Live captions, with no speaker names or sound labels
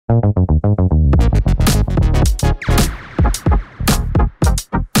Hey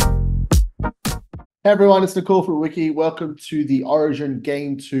everyone, it's Nakul from Wicky. Welcome to the Origin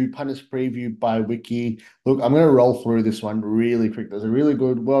Game 2 Punters Preview by Wicky. Look, I'm going to roll through this one really quick. There's a really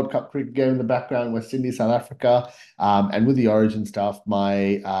good World Cup cricket game in the background, West Indies, South Africa. And with the Origin stuff,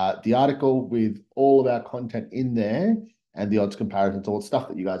 the article with all of our content in there and the odds comparisons, all the stuff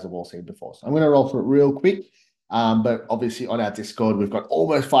that you guys have all seen before. So I'm going to roll through it real quick. But obviously on our Discord, we've got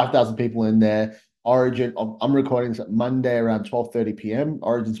almost 5,000 people in there. Origin, I'm recording this at Monday around 12:30 p.m.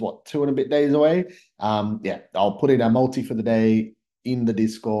 Origin's what, 2 and a bit days away? Yeah, I'll put in our multi for the day in the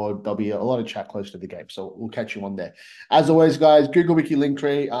Discord. There'll be a lot of chat close to the game, so we'll catch you on there. As always, guys, Google Wiki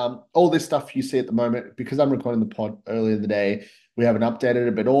Linktree. All this stuff you see at the moment, because I'm recording the pod earlier in the day, we haven't updated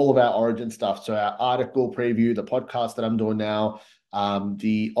it, but all of our Origin stuff, so our article preview, the podcast that I'm doing now,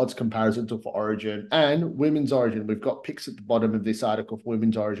 the odds comparison tool for Origin and Women's Origin. We've got picks at the bottom of this article for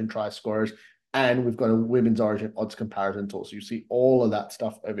Women's Origin try scorers, and we've got a Women's Origin odds comparison tool. So you see all of that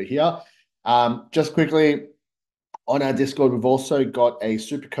stuff over here. Just quickly, on our Discord, we've also got a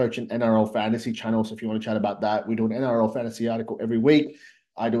Super Coach and NRL Fantasy channel. So if you want to chat about that, we do an NRL Fantasy article every week.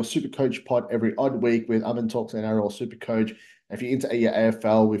 I do a Super Coach pod every odd week with Oven Talks and NRL Super Coach. If you're into your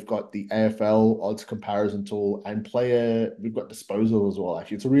AFL, we've got the AFL odds comparison tool and we've got disposal as well.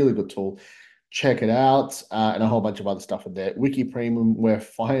 Actually, it's a really good tool. Check it out, and a whole bunch of other stuff in there. Wiki Premium, we're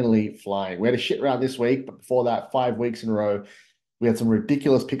finally flying. We had a shit round this week, but before that, 5 weeks in a row, we had some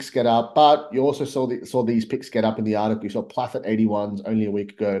ridiculous picks get up. But you also saw these picks get up in the article. You saw Plath at 81s only a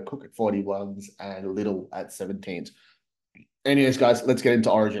week ago, Cook at 41s, and Little at 17s. Anyways, guys, let's get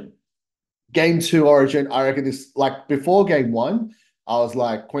into Origin. Game 2 Origin, I reckon this, like before game 1, I was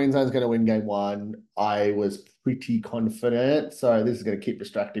like, Queensland's going to win game 1. I was pretty confident. So this is going to keep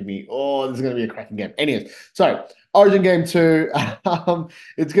distracting me. Oh, this is going to be a cracking game. Anyways, so Origin game 2,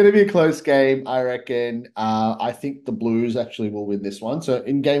 it's going to be a close game, I reckon. I think the Blues actually will win this one. So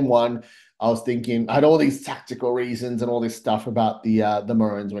in game 1, I was thinking, I had all these tactical reasons and all this stuff about the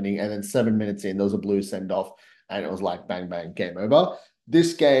Maroons winning. And then 7 minutes in, there was a Blues send-off. And it was like, bang, bang, game over.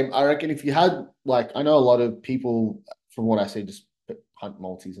 This game, I reckon if you had, like, I know a lot of people, from what I see, just hunt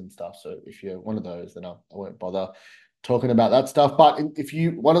multis and stuff. So if you're one of those, then I won't bother talking about that stuff. But if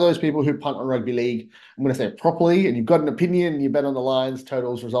you one of those people who punt on rugby league, I'm going to say it properly, and you've got an opinion, and you bet on the lines,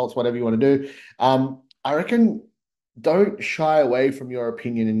 totals, results, whatever you want to do, I reckon don't shy away from your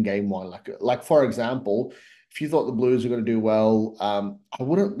opinion in game 1. Like for example, if you thought the Blues were going to do well, I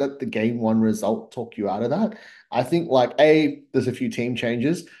wouldn't let the game 1 result talk you out of that. I think like A, there's a few team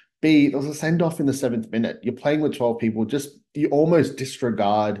changes. B, there was a send-off in the 7th minute. You're playing with 12 people. You almost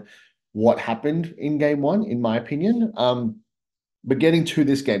disregard what happened in game 1, in my opinion. But getting to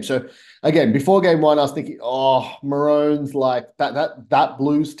this game. So again, before game 1, I was thinking, oh, Maroons, like that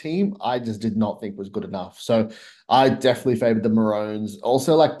Blues team, I just did not think was good enough. So I definitely favored the Maroons.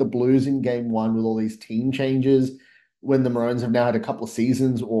 Also, like the Blues in game 1 with all these team changes, when the Maroons have now had a couple of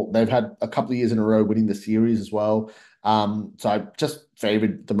seasons, or they've had a couple of years in a row winning the series as well. So I just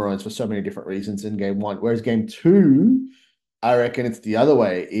favored the Maroons for so many different reasons in game 1. Whereas game 2, I reckon it's the other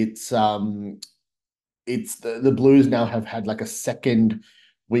way. It's the Blues now have had like a second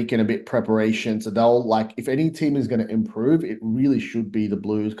week and a bit preparation. So they'll like, if any team is going to improve, it really should be the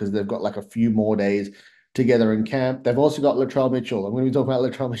Blues because they've got like a few more days together in camp. They've also got Latrell Mitchell. I'm going to be talking about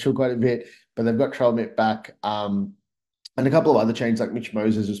Latrell Mitchell quite a bit, but they've got Trell Mitt back. And a couple of other changes like Mitch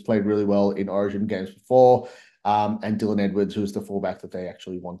Moses, who's played really well in Origin games before, and Dylan Edwards, who's the fullback that they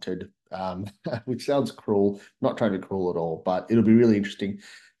actually wanted, which sounds cruel. Not trying to be cruel at all, but it'll be really interesting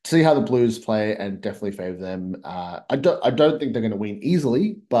to see how the Blues play and definitely favor them. I don't think they're going to win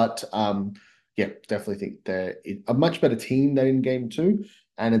easily, but yeah, definitely think they're a much better team than in game 2.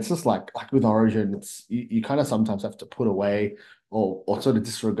 And it's just like with Origin, it's you kind of sometimes have to put away or sort of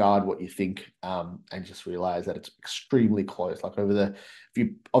disregard what you think and just realize that it's extremely close. Like if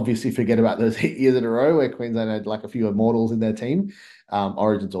you obviously forget about those hit years in a row where Queensland had like a few immortals in their team,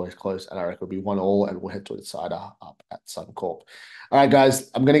 Origin's always close, and I reckon it'll be 1-1, and we'll head to a decider up at Suncorp. All right, guys,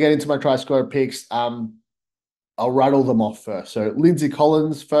 I'm going to get into my try scorer picks. I'll rattle them off first. So Lindsay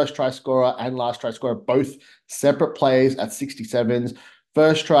Collins, first try scorer and last try scorer, both separate plays at 67s.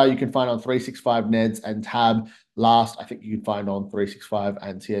 First try you can find on 365 Neds and Tab. Last, I think you can find on 365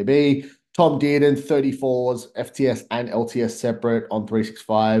 and TAB. Tom Dearden, 34s, FTS and LTS separate on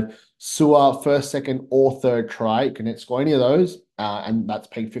 365. Sewer, first, second, or third try. You can score any of those, and that's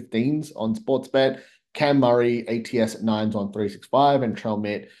paying 15s on Sportsbet. Cam Murray, ATS at 9s on 365, and Trell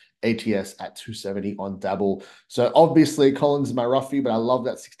Mitt, ATS at 270 on Dabble. So obviously Collins is my roughie, but I love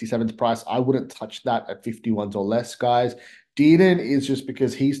that 67s price. I wouldn't touch that at 51s or less, guys. Dearden is just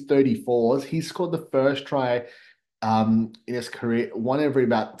because he's 34s. He scored the first try in his career, one every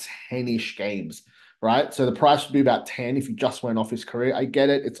about 10-ish games, right? So the price would be about 10 if he just went off his career. I get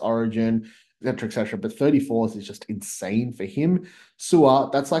it, it's Origin, etc., etc. But 34s is just insane for him. Sua,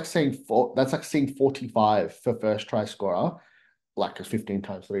 that's like saying 45 for first try scorer, like because 15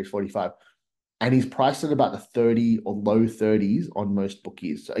 times 3 is 45. And he's priced at about the 30 or low 30s on most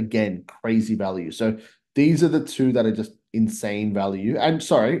bookies. So again, crazy value. So these are the two that are just insane value. And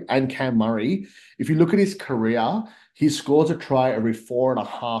sorry, and Cam Murray, if you look at his career, he scores a try every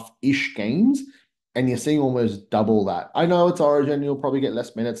 4.5-ish games, and you're seeing almost double that. I know it's Origin, you'll probably get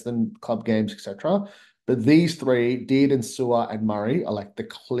less minutes than club games, etc. But these three, Deed and Sewer and Murray, are like the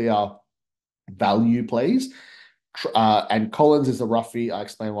clear value plays. And Collins is a roughie. I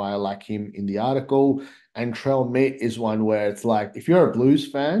explain why I like him in the article. And Trell Mitt is one where it's like, if you're a Blues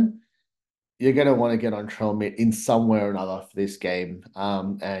fan, you're going to want to get on Trell Mitt in some way or another for this game.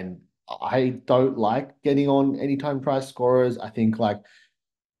 And I don't like getting on anytime try scorers. I think like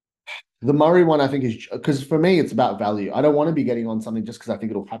the Murray one, I think is because for me, it's about value. I don't want to be getting on something just because I think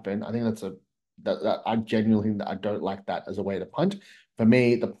it'll happen. I think that I genuinely think that I don't like that as a way to punt. For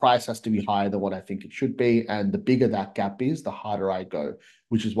me, the price has to be higher than what I think it should be, and the bigger that gap is, the harder I go.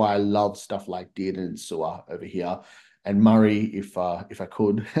 Which is why I love stuff like Dearden and Sewer over here, and Murray. If I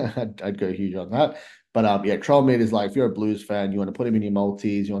could, I'd go huge on that. But yeah, Trollmeat is like if you're a Blues fan, you want to put him in your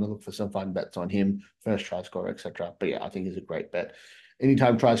multis, you want to look for some fun bets on him, first try scorer, etc. But yeah, I think he's a great bet.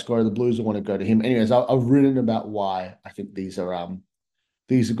 Anytime try scorer, the Blues will want to go to him. Anyways, I've written about why I think these are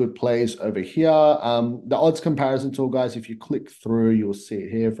good plays over here. The odds comparison tool, guys, if you click through, you'll see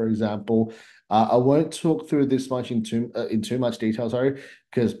it here, for example. I won't talk through this much in too much detail, sorry,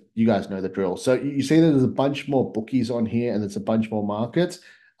 because you guys know the drill. So you see that there's a bunch more bookies on here and there's a bunch more markets.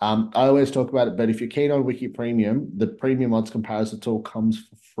 I always talk about it, but if you're keen on Wiki Premium, the premium odds comparison tool comes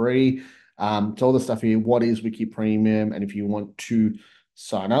for free. It's all the stuff here. What is Wiki Premium? And if you want to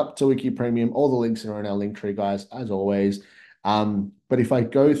sign up to Wiki Premium, all the links are in our Linktree, guys, as always. But if I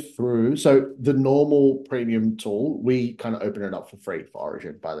go through, so the normal premium tool, we kind of open it up for free for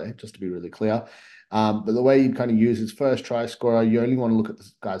Origin, by the way, just to be really clear. But the way you kind of use is first try scorer. You only want to look at the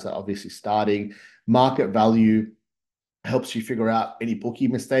guys that are obviously starting. Market value helps you figure out any bookie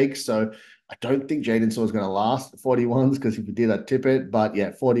mistakes. So I don't think Jaden Saw is going to last 41s because if he did, I'd tip it. But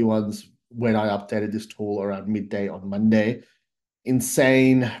yeah, 41s when I updated this tool around midday on Monday.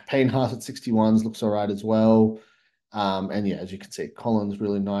 Insane. Payne Haas at 61s looks all right as well. And yeah, as you can see, Collins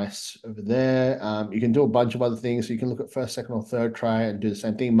really nice over there. You can do a bunch of other things. So you can look at first, second, or third try and do the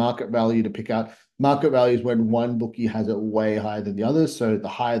same thing. Market value to pick out. Market value is when one bookie has it way higher than the others. So the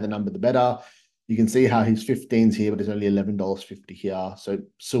higher the number, the better. You can see how his 15's here, but it's only $11.50 here. So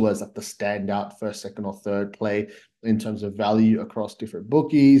Sua's like the standout first, second, or third play in terms of value across different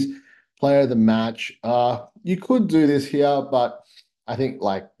bookies. Player of the match. You could do this here, but I think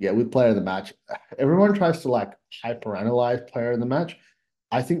like, yeah, with player of the match, everyone tries to like hyper-analyze player of the match.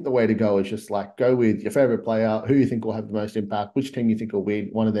 I think the way to go is just like go with your favorite player, who you think will have the most impact, which team you think will win,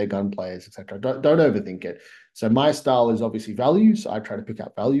 one of their gun players, etc. Don't overthink it. So my style is obviously value, so I try to pick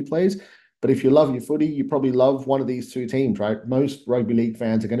out value plays. But if you love your footy, you probably love one of these two teams, right? Most rugby league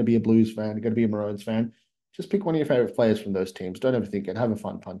fans are going to be a Blues fan, are going to be a Maroons fan. Just pick one of your favorite players from those teams. Don't overthink it. Have a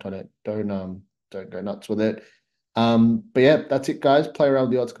fun punt on it. Don't go nuts with it. But yeah, that's it, guys. Play around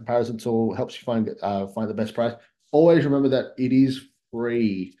with the odds comparison tool helps you find the best price. Always remember that it is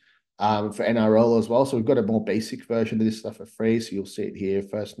free for NRL as well. So we've got a more basic version of this stuff for free. So you'll see it here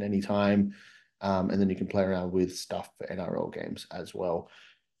first and anytime. And then you can play around with stuff for NRL games as well.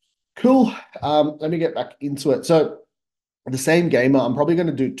 Cool. Let me get back into it. So the same gamer, I'm probably going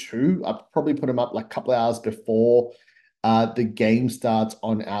to do two. I'll probably put them up like a couple of hours before the game starts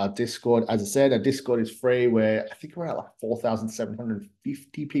on our Discord. As I said, our Discord is free. Where I think we're at like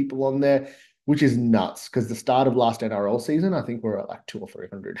 4,750 people on there, which is nuts because the start of last NRL season, I think we're at like 200 or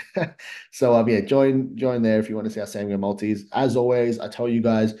 300. So yeah, join there if you want to see our same game multis. As always, I tell you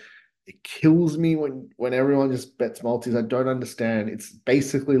guys, it kills me when everyone just bets multis. I don't understand. It's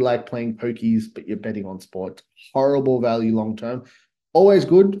basically like playing pokies, but you're betting on sport. Horrible value long term. Always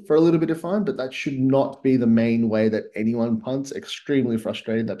good for a little bit of fun, but that should not be the main way that anyone punts. Extremely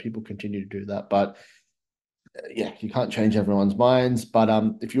frustrated that people continue to do that. But yeah, you can't change everyone's minds. But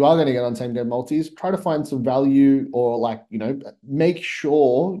if you are going to get on same game multis, try to find some value or like, make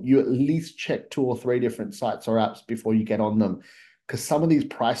sure you at least check 2 or 3 different sites or apps before you get on them. Because some of these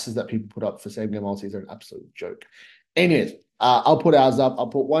prices that people put up for same game multis are an absolute joke. Anyways, I'll put ours up. I'll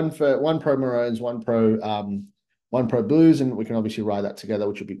put one pro Maroons, one pro Blues, and we can obviously ride that together,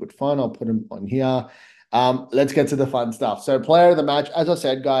 which will be good fun. I'll put them on here. Let's get to the fun stuff. So player of the match, as I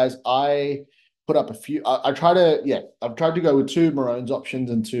said, guys, I put up a few. I try to, yeah, I've tried to go with two Maroons options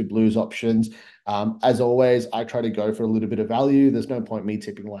and two Blues options. As always, I try to go for a little bit of value. There's no point me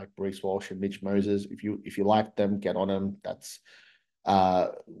tipping like Reece Walsh and Mitch Moses. If you like them, get on them. That's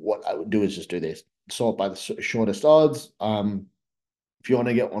what I would do is just do this. Sort by the shortest odds. If you want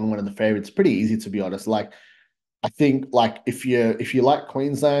to get on one of the favorites, pretty easy to be honest. Like I think like if you like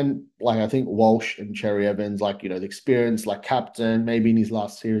Queensland, like I think Walsh and Cherry Evans, like the experience, like captain, maybe in his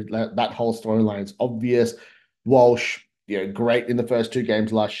last series, that whole storyline is obvious. Walsh, great in the first two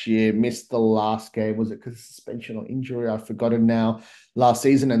games last year, missed the last game. Was it because of suspension or injury? I've forgotten now. Last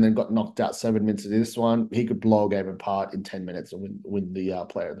season, and then got knocked out 7 minutes of this one. He could blow a game apart in 10 minutes and win the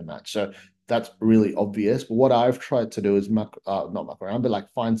player of the match. So that's really obvious. But what I've tried to do is not muck around, but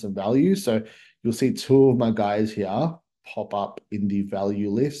like find some value. So you'll see two of my guys here pop up in the value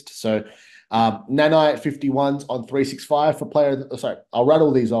list. So Nanai at 51s on 365 for player. Sorry, I'll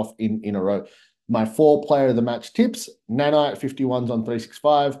rattle these off in a row. My four player of the match tips: Nanai at 51s on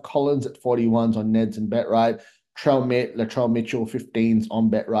 365, Collins at 41s on Neds and BetRight, Latrell Mitchell 15s on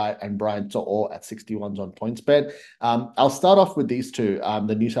BetRight, and Brian To'o at 61s on PointsBet. I'll start off with these two,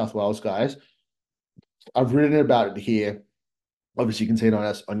 the New South Wales guys. I've written about it here. Obviously, you can see it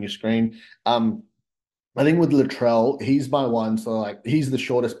on your screen. I think with Latrell, he's my one. So like he's the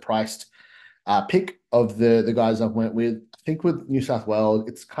shortest priced pick of the guys I've went with. I think with New South Wales,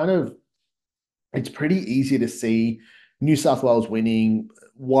 it's pretty easy to see New South Wales winning.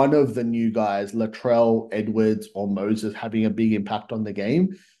 One of the new guys, Latrell, Edwards, or Moses, having a big impact on the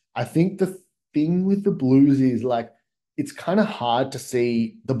game. I think the thing with the Blues is like it's kind of hard to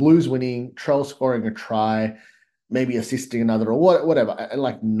see the Blues winning, Trell scoring a try, maybe assisting another or whatever, and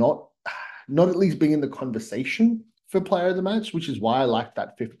like not at least being in the conversation for player of the match, which is why I like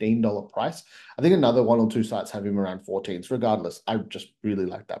that $15 price. I think another one or two sites have him around 14s. Regardless, I just really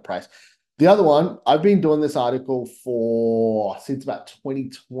like that price. The other one, I've been doing this article since about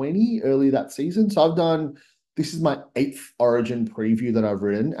 2020, early that season. So this is my 8th Origin preview that I've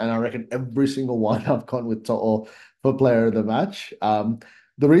written, and I reckon every single one I've gone with To'o for player of the match.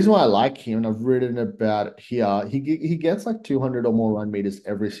 The reason why I like him, and I've written about it here, he gets like 200 or more run meters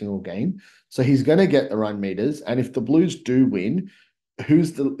every single game. So he's going to get the run meters. And if the Blues do win,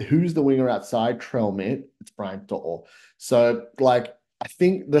 who's the winger outside Trell Mitt? It's Brian To'o. So like I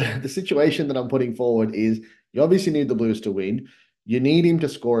think the situation that I'm putting forward is you obviously need the Blues to win. You need him to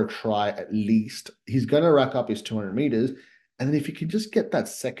score a try at least. He's going to rack up his 200 meters. And then if you can just get that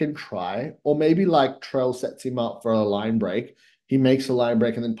second try, or maybe like Trell sets him up for a line break, he makes a line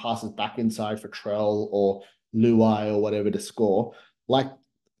break and then passes back inside for Trell or Luai or whatever to score. Like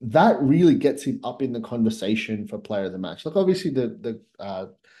that really gets him up in the conversation for player of the match. Like obviously the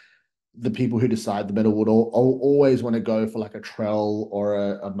people who decide the medal would always want to go for like a Trell or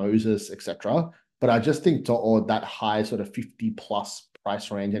a Moses, etc. But I just think that high sort of 50 plus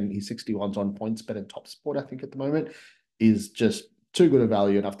price range, and he's 61s on PointsBet and Top Sport, I think at the moment, is just too good a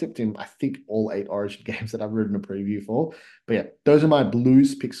value. And I've tipped him, I think, all 8 Origin games that I've written a preview for. But yeah, those are my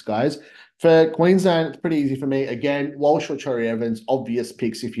Blues picks, guys. For Queensland, it's pretty easy for me. Again, Walsh or Cherry Evans, obvious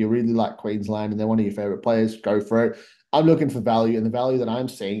picks. If you really like Queensland and they're one of your favorite players, go for it. I'm looking for value, and the value that I'm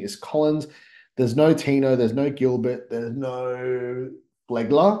seeing is Collins. There's no Tino, there's no Gilbert, there's no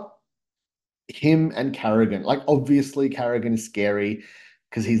Flegler. Him and Carrigan. Like, obviously, Carrigan is scary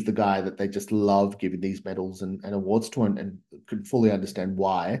because he's the guy that they just love giving these medals and awards to, and could fully understand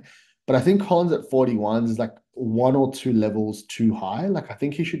why. But I think Collins at 41s is like one or two levels too high. Like, I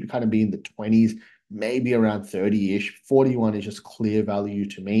think he should kind of be in the 20s, maybe around 30-ish. 41 is just clear value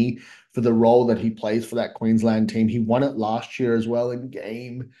to me for the role that he plays for that Queensland team. He won it last year as well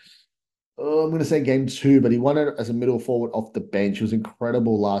in I'm going to say game 2, but he won it as a middle forward off the bench. He was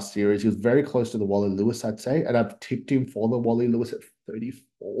incredible last series. He was very close to the Wally Lewis, I'd say. And I've tipped him for the Wally Lewis at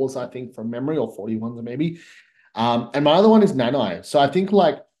 34s, I think, from memory, or 41s maybe. And my other one is Nanai. So I think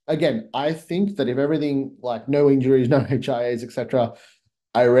I think that if everything, like no injuries, no HIAs, etc.,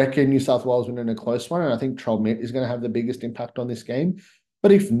 I reckon New South Wales win in a close one. And I think Trell Mitt is going to have the biggest impact on this game.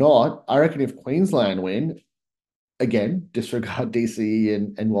 But if not, I reckon if Queensland win, again, disregard DC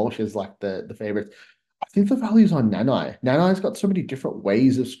and Walsh as like the favorites. I think the value's on Nanai. Nanai's got so many different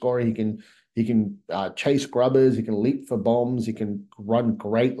ways of scoring. He can chase grubbers. He can leap for bombs. He can run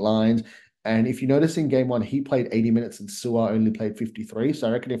great lines. And if you notice in game 1, he played 80 minutes and Su'a only played 53. So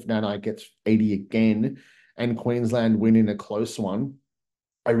I reckon if Nanai gets 80 again and Queensland win in a close one,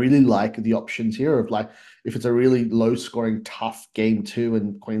 I really like the options here of like if it's a really low scoring, tough game 2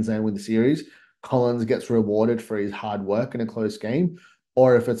 and Queensland win the series, Collins gets rewarded for his hard work in a close game.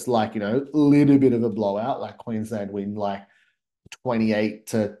 or if it's like, a little bit of a blowout, like Queensland win like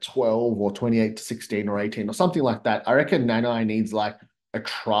 28-12 or 28-16 or 18 or something like that. I reckon Nanai needs like a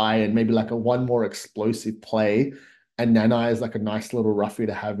try and maybe like a one more explosive play. And Nanai is like a nice little roughie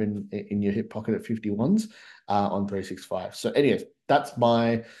to have in your hip pocket at 51s on 365. So anyways, that's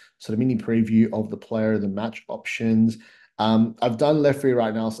my sort of mini preview of the player of the match options. I've done left free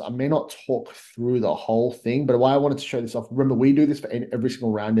right now, so I may not talk through the whole thing, but why I wanted to show this off, remember, we do this for every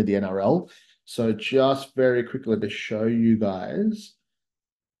single round of the NRL. So just very quickly to show you guys.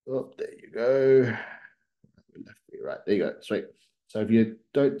 Oh, there you go. Right, there you go. Sweet. So if you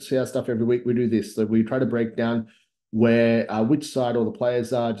don't see our stuff every week, we do this. So we try to break down where which side all the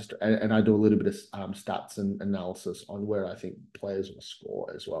players are, and I do a little bit of stats and analysis on where I think players will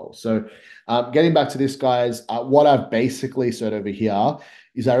score as well. So getting back to this, guys, what I've basically said over here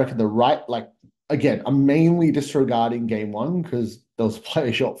is I reckon the right, like, again, I'm mainly disregarding game one because there was a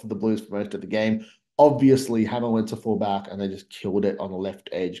player shot for the Blues for most of the game. Obviously, Hammer went to full back and they just killed it on the left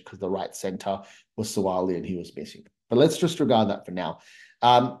edge because the right center was Sawali and he was missing. But let's just regard that for now.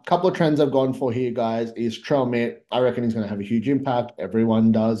 Couple of trends I've gone for here, guys, is Trail Mitt. I reckon he's going to have a huge impact.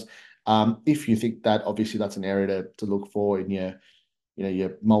 Everyone does. If you think that, obviously, that's an area to look for in your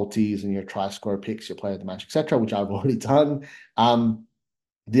multis and your try score picks, your player of the match, etc., which I've already done.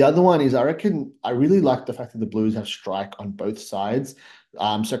 The other one is I reckon I really like the fact that the Blues have strike on both sides.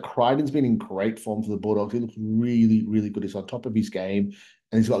 So Crichton's been in great form for the Bulldogs. He looks really, really good. He's on top of his game,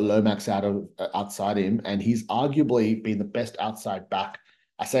 and he's got Lomax outside him, and he's arguably been the best outside back.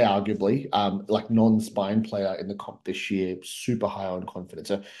 I say arguably, like non-spine player in the comp this year, super high on confidence.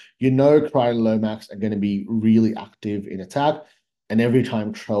 So Crichton and Lomax are going to be really active in attack. And every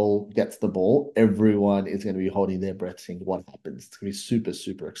time Troll gets the ball, everyone is going to be holding their breath, seeing what happens. It's going to be super,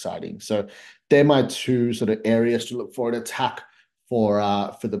 super exciting. So they're my two sort of areas to look for an attack for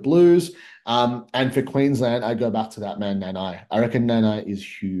the Blues. And for Queensland, I go back to that man, Nanai. I reckon Nanai is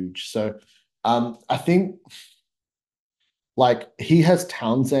huge. So I think like he has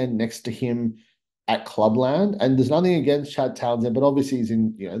Townsend next to him at Clubland, and there's nothing against Chad Townsend, but obviously he's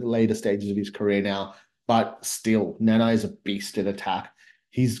in the later stages of his career now. But still, Nana is a beast in attack.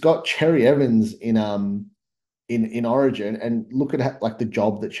 He's got Cherry Evans in Origin, and look at like the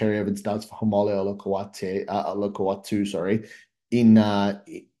job that Cherry Evans does for Homolio Lokoatu, sorry,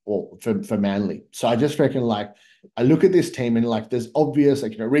 for Manly. So I just reckon like I look at this team and like there's obvious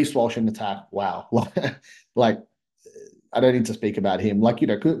like Reece Walsh in attack. Wow, like I don't need to speak about him. Like,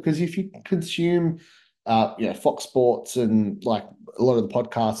 because if you consume, Fox Sports and like a lot of the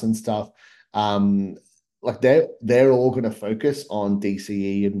podcasts and stuff, like they're all going to focus on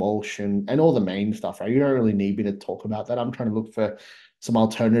DCE and Walsh and all the main stuff, right? You don't really need me to talk about that. I'm trying to look for some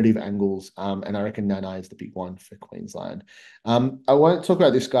alternative angles, and I reckon Nana is the big one for Queensland. I won't talk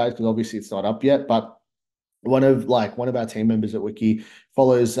about this, guys, because obviously it's not up yet, but one of our team members at Wicky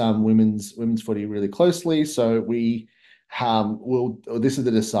follows women's footy really closely. So this is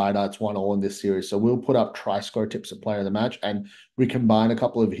the decider. It's 1-1 in this series. So we'll put up try score tips of player of the match, and we combine a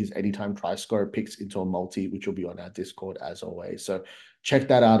couple of his anytime try score picks into a multi, which will be on our Discord as always. So check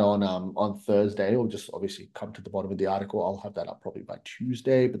that out on Thursday, or just obviously come to the bottom of the article. I'll have that up probably by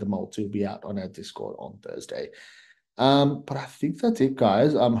Tuesday, but the multi will be out on our Discord on Thursday. But I think that's it,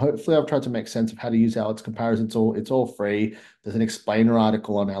 guys. Hopefully I've tried to make sense of how to use our odds comparison tool. It's all free. There's an explainer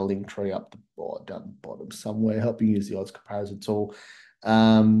article on our Linktree up the board down the bottom somewhere, helping you use the odds comparison tool.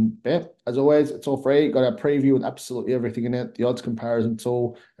 Yeah, as always, it's all free. Got our preview with absolutely everything in it. The odds comparison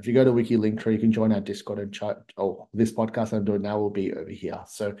tool. If you go to Wiki Linktree, you can join our Discord and chat. Oh, this podcast I'm doing now will be over here.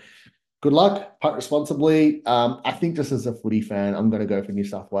 So good luck, punt responsibly. I think just as a footy fan, I'm going to go for New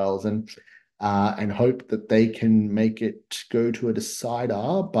South Wales and hope that they can make it go to a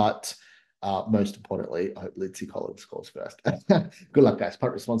decider. But most importantly, I hope Lindsay Collins scores first. Good luck, guys.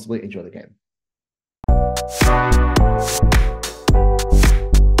 Punt responsibly. Enjoy the game.